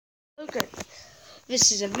Okay,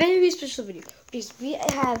 this is a very special video because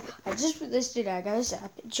I just listed, I got this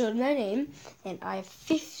app, it showed my name, and I have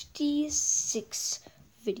 56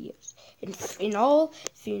 videos. In all,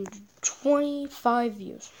 325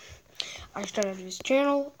 views. I started this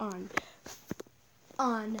channel on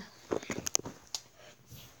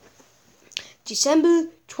December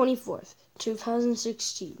 24th,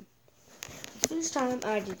 2016. The first time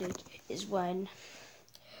I did it is when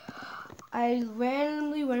I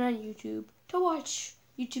randomly went on YouTube to watch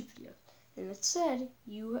YouTube videos, and it said,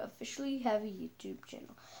 you officially have a YouTube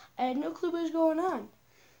channel. I had no clue what was going on.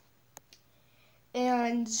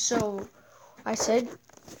 And so I said,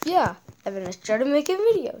 yeah, and then I started making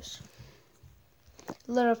videos.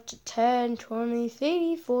 Led up to 10, 20,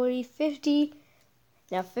 30, 40, 50,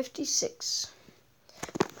 now 56.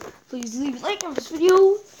 Please leave a like on this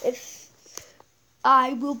video if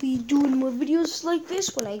I will be doing more videos like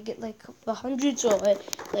this when I get like 100, so like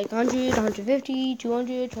 100, 150,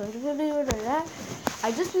 200, 250, like that.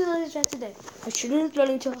 I just realized that today. I shouldn't have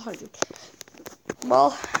done until 100.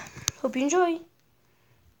 Well, hope you enjoy.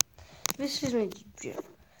 This is my YouTube channel.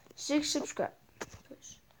 6 subscribers.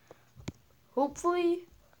 Hopefully,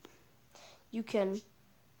 you can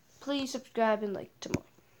please subscribe and like tomorrow.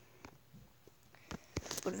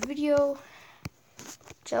 Put a video,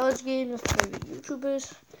 challenge games with favorite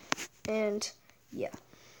YouTubers, and yeah.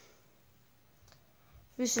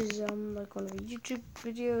 This is like one of the YouTube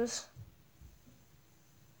videos.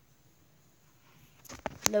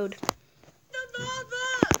 Load.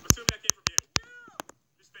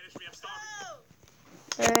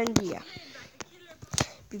 And yeah.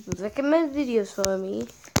 People recommend videos for me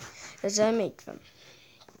as I make them.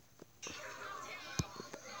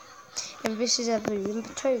 And this is a video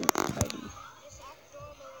party.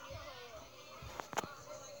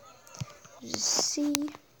 Just see.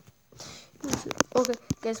 Okay,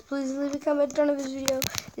 guys, please leave a comment down on this video.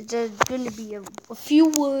 It's going to be a few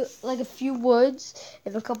words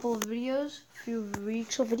in a couple of videos, a few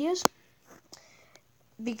weeks of videos,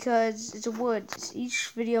 because it's a word. Each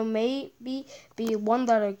video may be one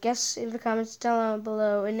letter. Guess in the comments down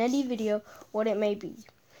below in any video what it may be.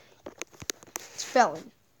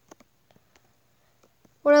 Spelling.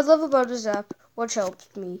 What I love about this app, what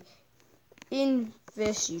helps me in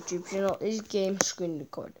this YouTube channel, is game screen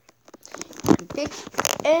recording. You can pick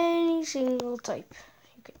any single type.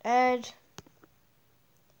 You can add,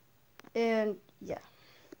 and yeah.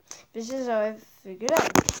 This is how I figured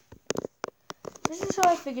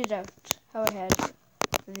out. How I had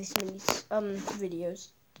these many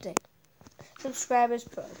videos today. Subscribers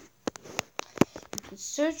per. You can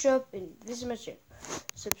search up, and this is my channel.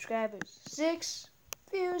 Subscribers 6,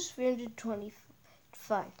 views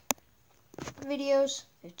 325, videos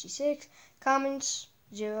 56, comments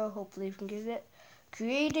 0. Hopefully you can get it.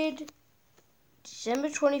 Created December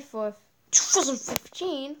 24th,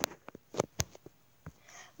 2015.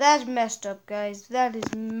 That's messed up, guys. That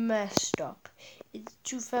is messed up. It's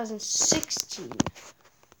 2016.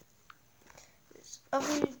 It's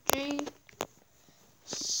WG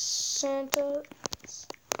Santa